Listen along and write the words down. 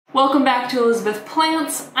Welcome back to Elizabeth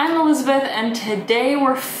Plants. I'm Elizabeth, and today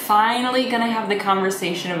we're finally gonna have the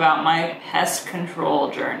conversation about my pest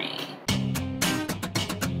control journey.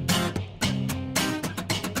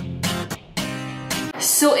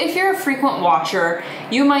 So if you're a frequent watcher,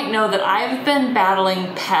 you might know that I've been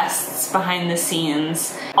battling pests behind the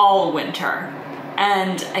scenes all winter,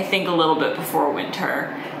 and I think a little bit before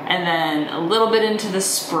winter, and then a little bit into the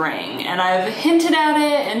spring. And I've hinted at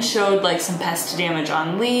it and showed like some pest damage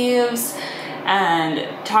on leaves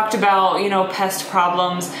and talked about, pest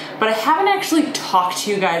problems, but I haven't actually talked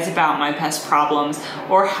to you guys about my pest problems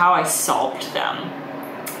or how I solved them.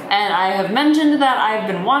 And I have mentioned that I've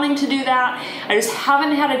been wanting to do that. I just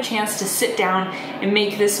haven't had a chance to sit down and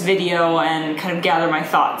make this video and kind of gather my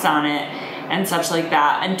thoughts on it and such like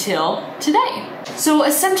that until today. So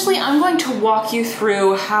essentially I'm going to walk you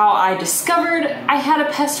through how I discovered I had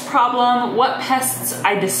a pest problem, what pests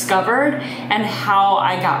I discovered, and how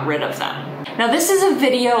I got rid of them. Now this is a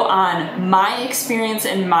video on my experience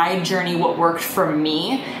and my journey, what worked for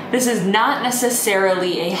me. This is not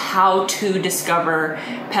necessarily a how to discover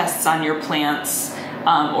pests on your plants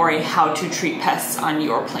or a how to treat pests on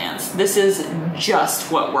your plants. This is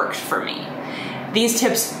just what worked for me. These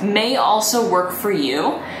tips may also work for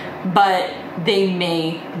you, but they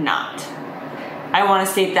may not. I want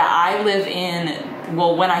to state that I live in,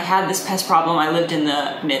 when I had this pest problem, I lived in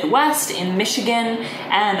the Midwest, in Michigan,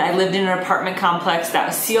 and I lived in an apartment complex that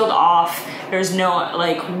was sealed off. There's no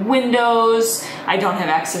windows. I don't have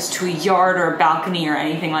access to a yard or a balcony or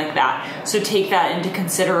anything like that. So take that into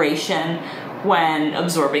consideration when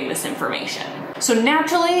absorbing this information. So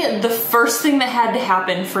naturally, the first thing that had to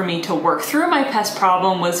happen for me to work through my pest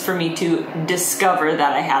problem was for me to discover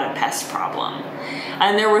that I had a pest problem.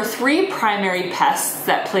 And there were three primary pests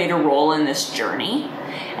that played a role in this journey,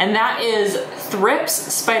 and that is thrips,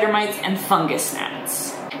 spider mites, and fungus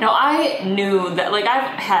gnats. Now I knew that,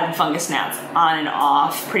 I've had fungus gnats on and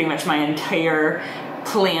off pretty much my entire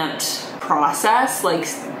plant process.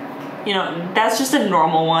 That's just a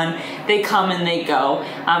normal one. They come and they go,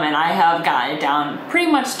 and I have gotten it down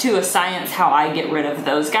pretty much to a science how I get rid of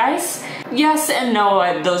those guys. Yes and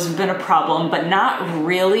no, those have been a problem, but not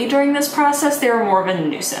really during this process. They were more of a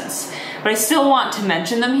nuisance. But I still want to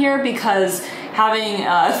mention them here because having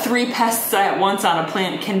 3 pests at once on a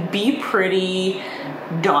plant can be pretty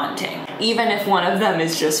daunting, even if one of them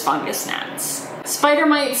is just fungus gnats. Spider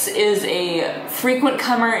mites is a frequent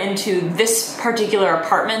comer into this particular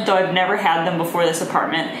apartment, though I've never had them before this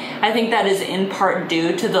apartment. I think that is in part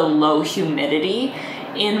due to the low humidity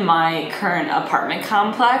in my current apartment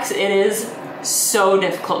complex. It is so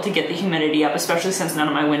difficult to get the humidity up, especially since none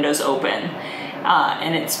of my windows open.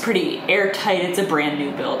 And it's pretty airtight. It's a brand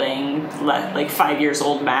new building, 5 years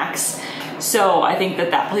old max. So I think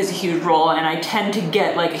that plays a huge role, and I tend to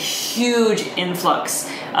get a huge influx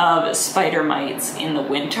of spider mites in the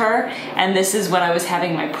winter, and this is when I was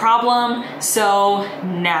having my problem, so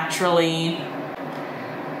naturally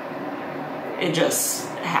it just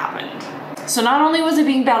happened. So not only was it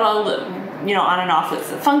being battled on and off with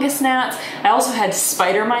the fungus gnats, I also had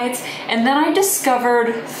spider mites, and then I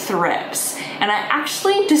discovered thrips. And I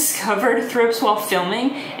actually discovered thrips while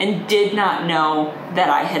filming and did not know that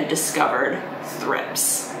I had discovered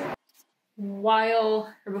thrips.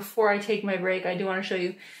 Before I take my break, I do want to show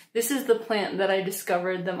you, this is the plant that I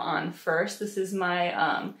discovered them on first. This is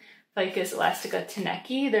my Ficus elastica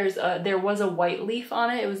teneki. There was a white leaf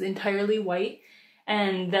on it. It was entirely white.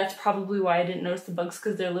 And that's probably why I didn't notice the bugs,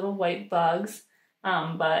 because they're little white bugs.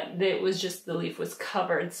 But it was just the leaf was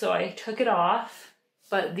covered. So I took it off.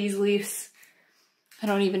 But these leaves, I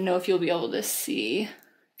don't even know if you'll be able to see,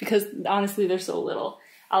 because honestly they're so little.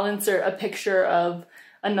 I'll insert a picture of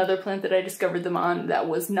another plant that I discovered them on that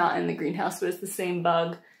was not in the greenhouse, but it's the same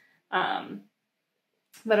bug.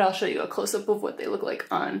 But I'll show you a close-up of what they look like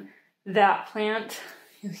on that plant.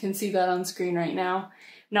 You can see that on screen right now.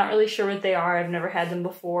 Not really sure what they are. I've never had them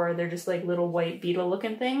before. They're just like little white beetle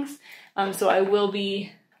looking things. So I will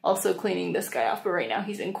be also cleaning this guy off, but right now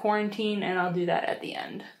he's in quarantine, and I'll do that at the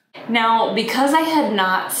end. Now, because I had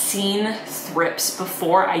not seen thrips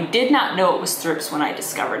before, I did not know it was thrips when I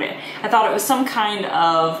discovered it. I thought it was some kind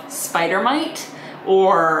of spider mite,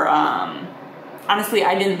 or honestly,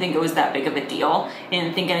 I didn't think it was that big of a deal. I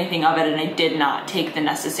didn't think anything of it, and I did not take the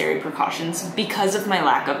necessary precautions because of my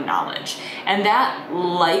lack of knowledge. And that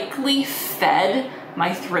likely fed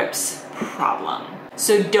my thrips problem.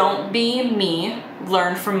 So don't be me,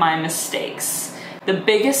 learn from my mistakes. The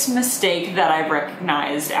biggest mistake that I've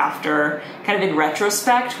recognized after, kind of in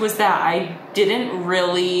retrospect, was that I didn't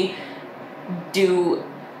really do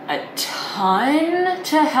a ton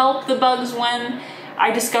to help the bugs when I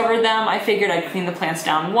discovered them, I figured I'd clean the plants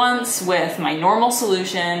down once with my normal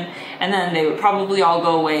solution, and then they would probably all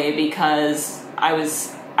go away because I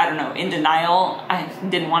was, I don't know, in denial. I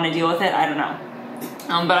didn't want to deal with it, I don't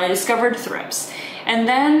know. But I discovered thrips. And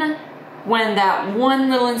then when that one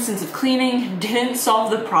little instance of cleaning didn't solve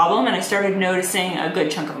the problem, and I started noticing a good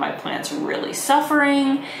chunk of my plants really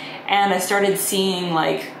suffering, and I started seeing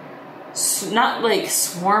like, not like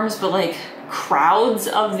swarms, but like crowds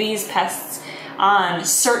of these pests on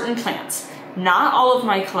certain plants. Not all of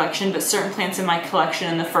my collection, but certain plants in my collection.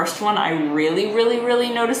 And the first one I really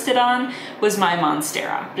noticed it on was my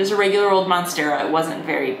Monstera. Just a regular old Monstera. It wasn't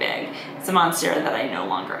very big. It's a Monstera that I no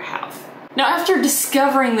longer have. Now, after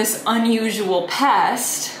discovering this unusual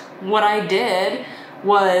pest, what I did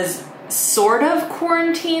was sort of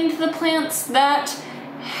quarantined the plants that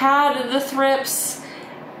had the thrips,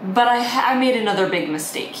 but I made another big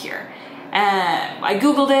mistake here. I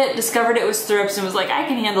Googled it, discovered it was thrips, and was like, I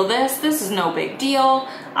can handle this. This is no big deal.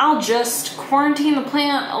 I'll just quarantine the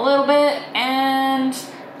plant a little bit, and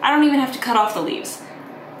I don't even have to cut off the leaves.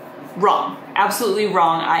 Wrong. Absolutely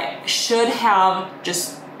wrong. I should have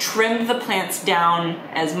just trimmed the plants down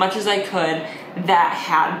as much as I could that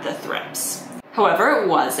had the thrips. However, it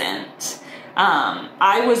wasn't.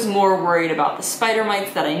 I was more worried about the spider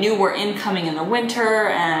mites that I knew were incoming in the winter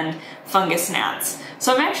and fungus gnats.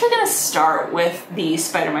 So I'm actually going to start with the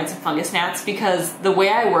spider mites and fungus gnats because the way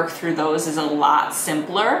I work through those is a lot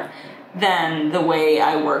simpler than the way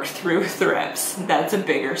I worked through thrips. That's a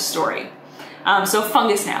bigger story. So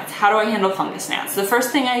fungus gnats. How do I handle fungus gnats? The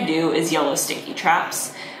first thing I do is yellow sticky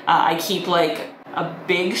traps. I keep like a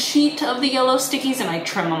big sheet of the yellow stickies and I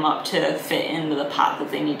trim them up to fit into the pot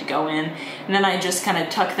that they need to go in. And then I just kind of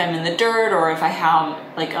tuck them in the dirt, or if I have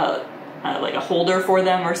like a holder for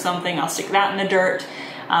them or something, I'll stick that in the dirt.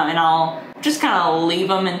 And I'll just kind of leave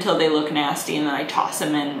them until they look nasty, and then I toss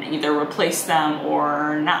them and either replace them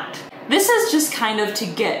or not. This is just kind of to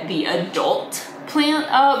get the adult plant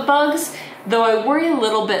bugs, though I worry a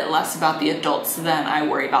little bit less about the adults than I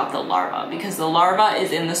worry about the larva, because the larva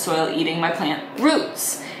is in the soil eating my plant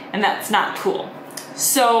roots, and that's not cool.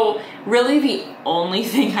 So really the only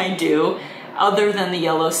thing I do, other than the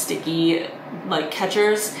yellow sticky like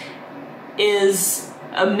catchers, is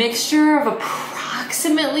a mixture of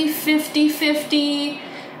approximately 50-50,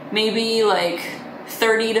 maybe like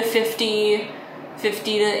 30 to 50,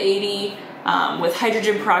 50 to 80, with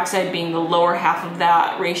hydrogen peroxide being the lower half of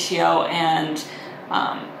that ratio, and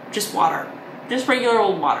just water, just regular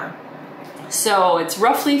old water. So it's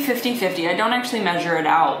roughly 50-50. I don't actually measure it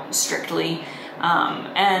out strictly.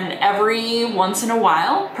 And every once in a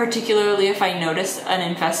while, particularly if I notice an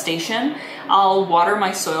infestation, I'll water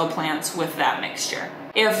my soil plants with that mixture.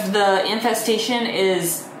 If the infestation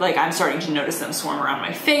is, like, I'm starting to notice them swarm around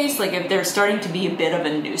my face, like if they're starting to be a bit of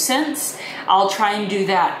a nuisance, I'll try and do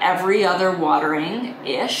that every other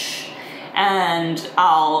watering-ish, and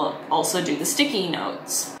I'll also do the sticky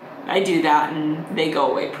notes. I do that and they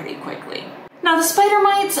go away pretty quickly. Now the spider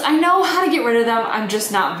mites, I know how to get rid of them, I'm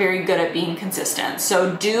just not very good at being consistent.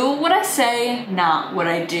 So do what I say, not what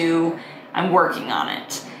I do. I'm working on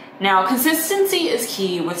it. Now consistency is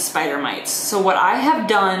key with spider mites. So what I have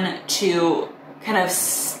done to kind of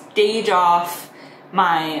stage off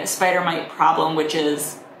my spider mite problem, which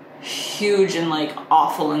is huge and like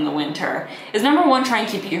awful in the winter, is number one, try and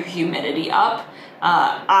keep your humidity up.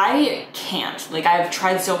 I can't. Like, I've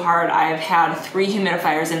tried so hard. I've had 3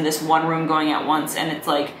 humidifiers in this one room going at once, and it's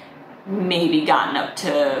like maybe gotten up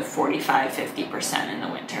to 45-50% in the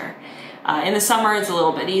winter. In the summer it's a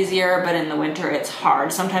little bit easier, but in the winter it's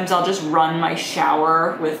hard. Sometimes I'll just run my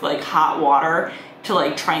shower with like hot water to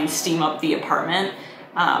like try and steam up the apartment,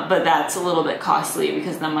 but that's a little bit costly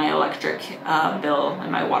because then my electric bill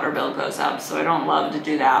and my water bill goes up, so I don't love to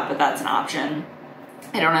do that, but that's an option.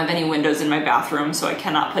 I don't have any windows in my bathroom, so I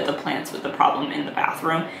cannot put the plants with the problem in the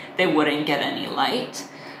bathroom. They wouldn't get any light.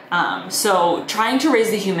 So trying to raise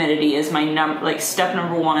the humidity is my step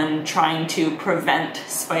number one. Trying to prevent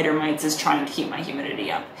spider mites is trying to keep my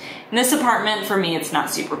humidity up. In this apartment, for me, it's not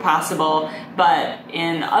super possible, but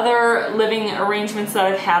in other living arrangements that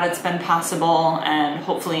I've had, it's been possible, and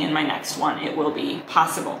hopefully in my next one, it will be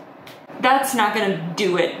possible. That's not gonna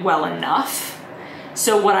do it well enough.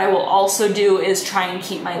 So what I will also do is try and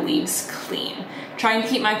keep my leaves clean. Trying to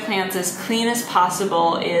keep my plants as clean as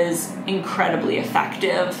possible is incredibly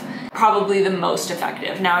effective, probably the most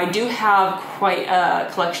effective. Now I do have quite a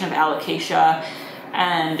collection of alocasia,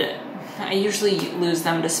 and I usually lose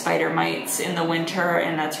them to spider mites in the winter,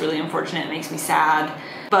 and that's really unfortunate. It makes me sad.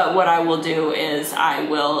 But what I will do is I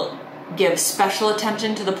will give special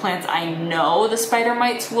attention to the plants I know the spider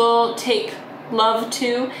mites will take love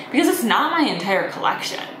too, because it's not my entire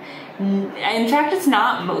collection. In fact, it's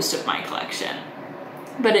not most of my collection.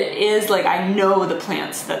 But it is like, I know the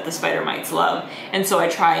plants that the spider mites love, and so I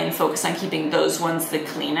try and focus on keeping those ones the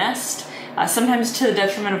cleanest, sometimes to the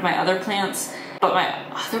detriment of my other plants, but my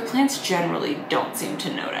other plants generally don't seem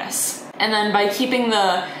to notice. And then by keeping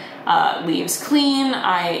the leaves clean,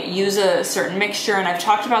 I use a certain mixture, and I've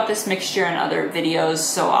talked about this mixture in other videos,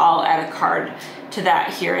 so I'll add a card to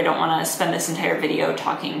that here. I don't want to spend this entire video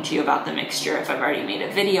talking to you about the mixture if I've already made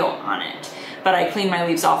a video on it. But I clean my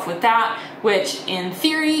leaves off with that, which in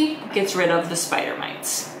theory gets rid of the spider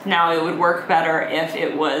mites. Now, it would work better if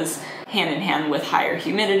it was hand in hand with higher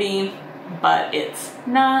humidity, but it's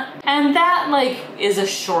not. And that like is a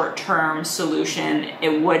short-term solution.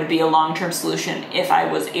 It would be a long-term solution if I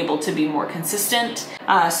was able to be more consistent.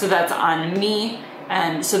 So that's on me.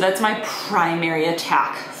 And so that's my primary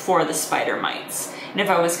attack for the spider mites. And if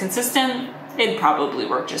I was consistent, it'd probably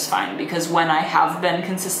work just fine, because when I have been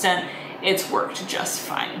consistent, it's worked just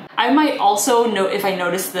fine. I might also note if I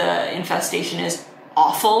notice the infestation is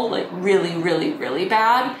awful, like really, really, really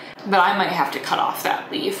bad, but I might have to cut off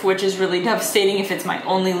that leaf, which is really devastating if it's my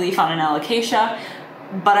only leaf on an alocasia,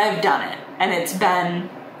 but I've done it, and it's been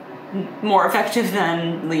more effective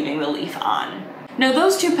than leaving the leaf on. Now,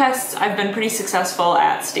 those two pests I've been pretty successful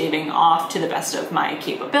at staving off to the best of my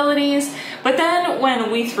capabilities, but then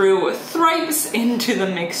when we threw Thrips into the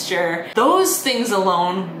mixture, those things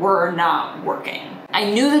alone were not working.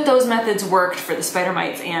 I knew that those methods worked for the spider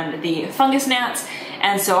mites and the fungus gnats,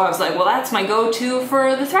 and so I was like, well, that's my go-to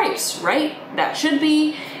for the Thrips, right? That should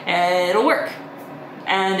be, it'll work.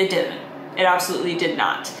 And it didn't. It absolutely did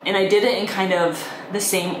not. And I did it in kind of the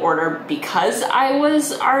same order because I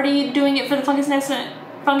was already doing it for the fungus gnats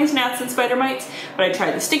and spider mites, but I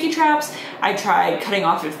tried the sticky traps, I tried cutting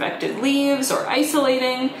off infected leaves or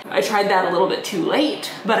isolating. I tried that a little bit too late,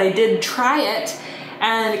 but I did try it,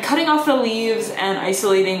 and cutting off the leaves and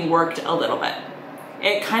isolating worked a little bit.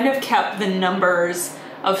 It kind of kept the numbers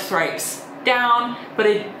of Thrips down, but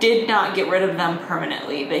it did not get rid of them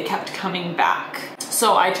permanently. They kept coming back.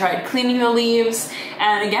 So I tried cleaning the leaves,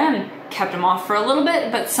 and again, kept them off for a little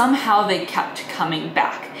bit, but somehow they kept coming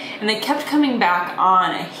back. And they kept coming back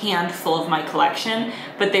on a handful of my collection,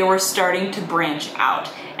 but they were starting to branch out,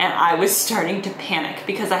 and I was starting to panic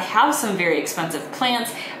because I have some very expensive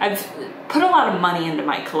plants. I've put a lot of money into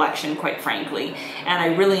my collection, quite frankly, and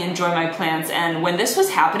I really enjoy my plants. And when this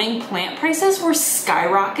was happening, plant prices were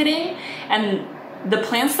skyrocketing, and the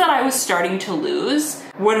plants that I was starting to lose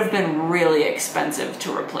would have been really expensive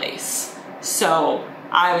to replace. So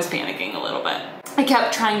I was panicking a little bit. I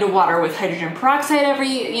kept trying to water with hydrogen peroxide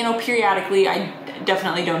periodically. I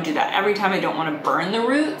definitely don't do that every time. I don't want to burn the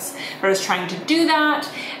roots, but I was trying to do that.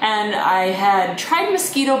 And I had tried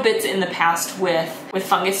mosquito bits in the past with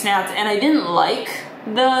fungus gnats, and I didn't like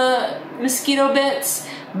the mosquito bits,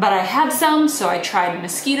 but I had some, so I tried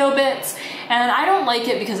mosquito bits. And I don't like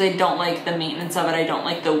it because I don't like the maintenance of it. I don't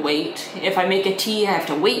like the wait. If I make a tea, I have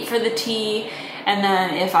to wait for the tea. And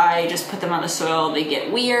then if I just put them on the soil, they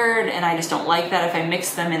get weird, and I just don't like that. If I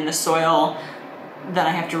mix them in the soil, then I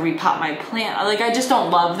have to repot my plant. Like, I just don't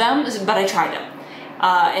love them, but I tried them.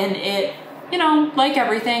 And it, like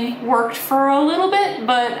everything, worked for a little bit,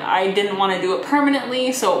 but I didn't want to do it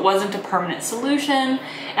permanently, so it wasn't a permanent solution.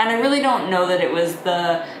 And I really don't know that it was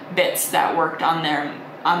the bits that worked on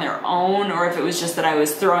their own, or if it was just that I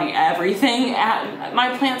was throwing everything at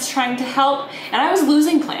my plants trying to help, and I was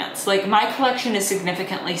losing plants. Like, my collection is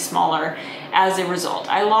significantly smaller as a result.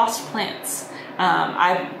 I lost plants.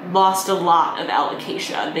 I've lost a lot of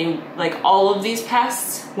alocasia. All of these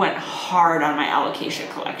pests went hard on my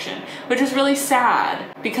alocasia collection, which is really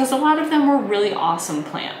sad because a lot of them were really awesome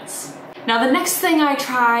plants. Now, the next thing I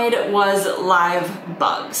tried was live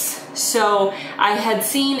bugs. So I had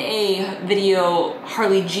seen a video,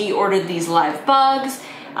 Harley G ordered these live bugs,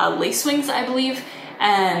 lacewings, I believe,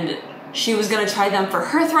 and she was gonna try them for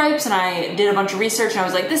her Thrips, and I did a bunch of research, and I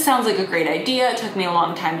was like, this sounds like a great idea. It took me a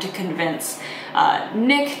long time to convince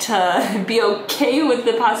Nick to be okay with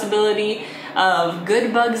the possibility of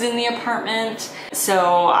good bugs in the apartment.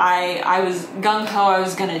 So I was gung-ho, I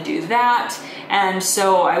was gonna do that. And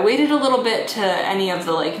so I waited a little bit to any of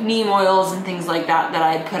the neem oils and things like that that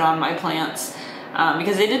I'd put on my plants,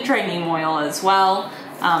 because I did try neem oil as well,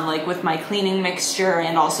 with my cleaning mixture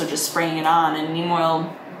and also just spraying it on, and neem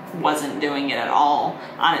oil wasn't doing it at all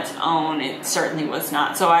on its own. It certainly was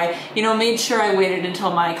not. So I, made sure I waited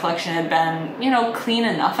until my collection had been, clean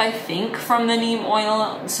enough, I think, from the neem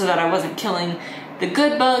oil so that I wasn't killing the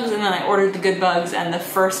good bugs, and then I ordered the good bugs, and the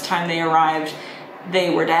first time they arrived,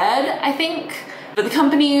 they were dead, I think. But the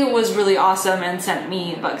company was really awesome and sent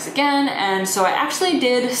me bugs again, and so I actually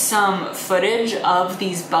did some footage of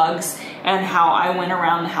these bugs and how I went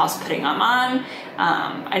around the house putting them on.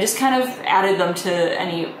 I just kind of added them to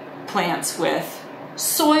any plants with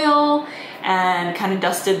soil and kind of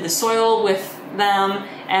dusted the soil with them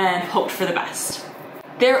and hoped for the best.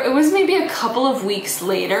 It was maybe a couple of weeks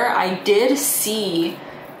later, I did see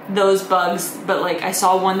those bugs, but like I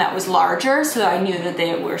saw one that was larger, so I knew that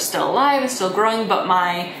they were still alive and still growing, but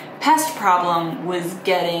my pest problem was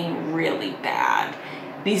getting really bad.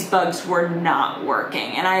 These bugs were not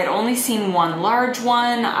working, and I had only seen one large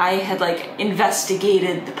one. I had like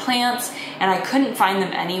investigated the plants and I couldn't find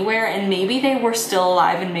them anywhere, and maybe they were still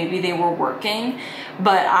alive and maybe they were working,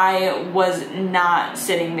 but I was not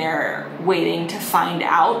sitting there waiting to find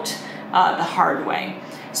out the hard way.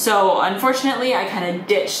 So unfortunately, I kind of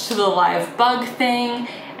ditched the live bug thing,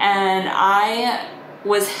 and I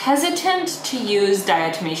was hesitant to use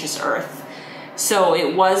diatomaceous earth. So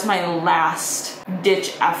it was my last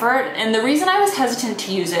ditch effort. And the reason I was hesitant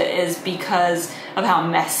to use it is because of how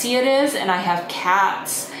messy it is, and I have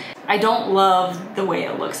cats. I don't love the way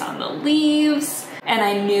it looks on the leaves, and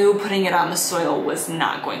I knew putting it on the soil was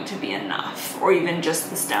not going to be enough, or even just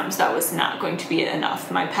the stems, that was not going to be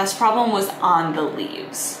enough. My pest problem was on the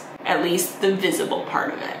leaves, at least the visible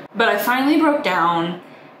part of it. But I finally broke down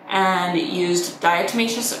and used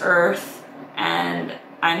diatomaceous earth, and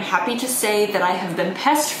I'm happy to say that I have been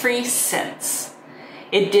pest-free since.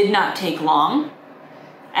 It did not take long,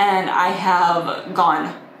 and I have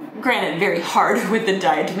gone, granted, very hard with the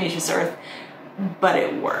diatomaceous earth, but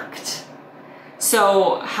it worked.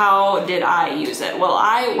 So how did I use it? Well,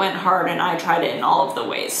 I went hard and I tried it in all of the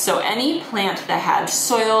ways. So any plant that had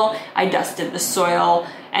soil, I dusted the soil.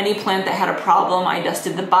 Any plant that had a problem, I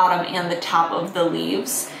dusted the bottom and the top of the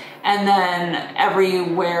leaves. And then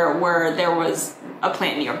everywhere where there was a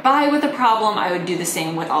plant nearby with a problem, I would do the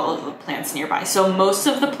same with all of the plants nearby. So most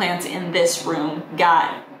of the plants in this room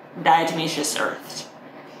got diatomaceous earthed.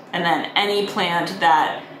 And then any plant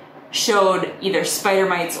that showed either spider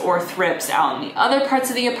mites or thrips out in the other parts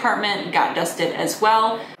of the apartment got dusted as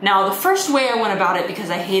well. Now, the first way I went about it, because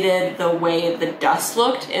I hated the way the dust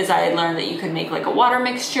looked, is I had learned that you could make like a water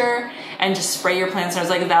mixture and just spray your plants, and I was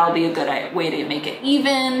like, that'll be a good way to make it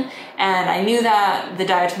even. And I knew that the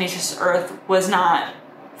diatomaceous earth was not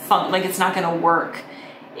like it's not gonna work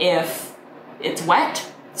if it's wet.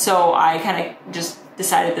 So I kind of just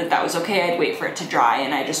decided that that was okay. I'd wait for it to dry,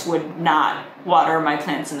 and I just would not water my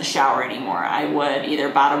plants in the shower anymore. I would either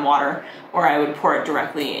bottom water or I would pour it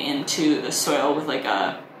directly into the soil with like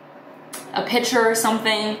a pitcher or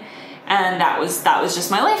something, and that was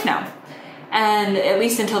just my life now. And at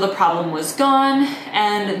least until the problem was gone,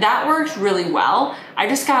 and that worked really well. I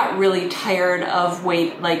just got really tired of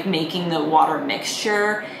making the water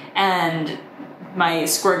mixture, and my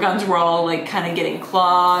squirt guns were all like kind of getting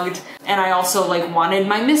clogged, and I also like wanted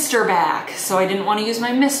my mister back, so I didn't want to use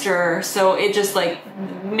my mister. So it just like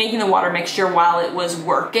making the water mixture while it was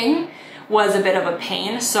working was a bit of a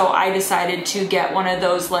pain. So I decided to get one of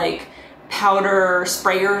those like powder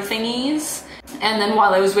sprayer thingies. And then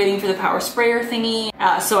while I was waiting for the power sprayer thingy,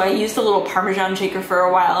 so I used a little Parmesan shaker for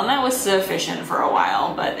a while, and that was sufficient for a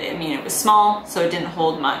while, but I mean, it was small, so it didn't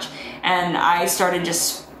hold much. And I started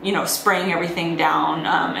just, you know, spraying everything down,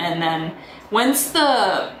 and then once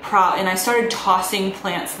and I started tossing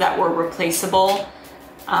plants that were replaceable,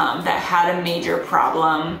 that had a major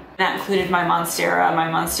problem. That included my Monstera. My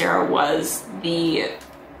Monstera was the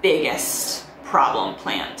biggest problem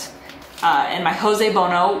plant. And my Jose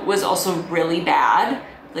Bono was also really bad,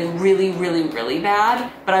 like really, really, really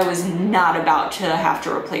bad, but I was not about to have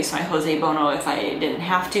to replace my Jose Bono if I didn't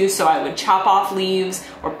have to, so I would chop off leaves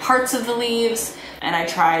or parts of the leaves, and I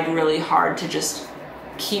tried really hard to just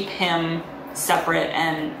keep him separate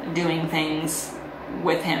and doing things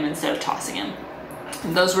with him instead of tossing him.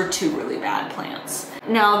 Those were two really bad plants.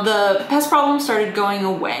 Now the pest problem started going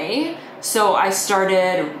away, so I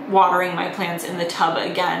started watering my plants in the tub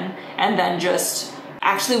again, and then just,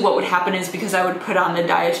 actually what would happen is because I would put on the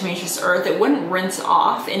diatomaceous earth, it wouldn't rinse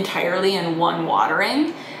off entirely in one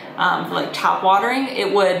watering, like top watering.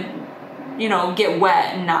 It would, you know, get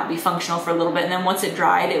wet and not be functional for a little bit, and then once it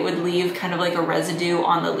dried, it would leave kind of like a residue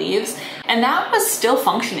on the leaves, and that was still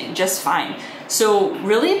functioning just fine. So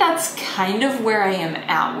really that's kind of where I am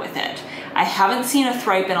at with it. I haven't seen a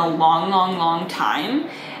thripe in a long, long, long time,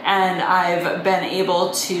 and I've been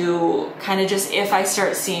able to kind of just, if I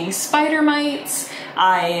start seeing spider mites,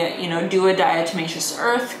 I, you know, do a diatomaceous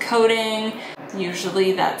earth coating.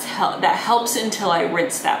 Usually that helps until I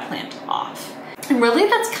rinse that plant off. And really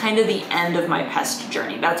that's kind of the end of my pest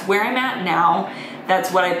journey. That's where I'm at now.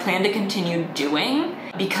 That's what I plan to continue doing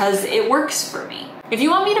because it works for me. If you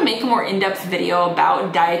want me to make a more in-depth video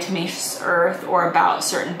about diatomaceous earth or about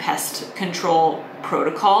certain pest control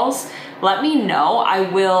protocols, let me know.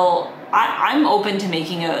 I'm open to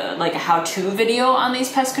making a how-to video on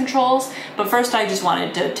these pest controls, but first I just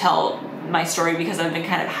wanted to tell my story because I've been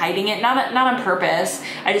kind of hiding it, not on purpose.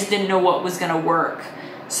 I just didn't know what was gonna work,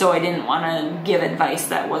 so I didn't want to give advice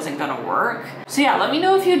that wasn't gonna work. So yeah, let me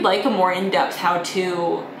know if you'd like a more in-depth how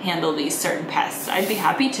to handle these certain pests. I'd be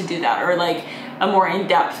happy to do that, or like a more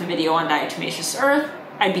in-depth video on diatomaceous earth.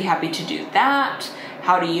 I'd be happy to do that.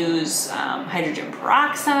 How to use hydrogen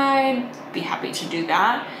peroxide, be happy to do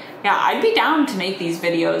that. Yeah, I'd be down to make these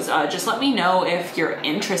videos. Just let me know if you're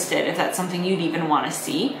interested, if that's something you'd even want to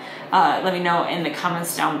see. Let me know in the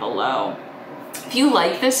comments down below. If you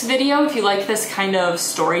like this video, if you like this kind of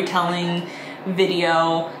storytelling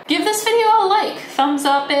video, give this video a like, thumbs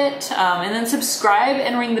up it, and then subscribe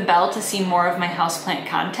and ring the bell to see more of my houseplant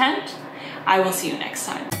content. I will see you next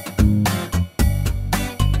time.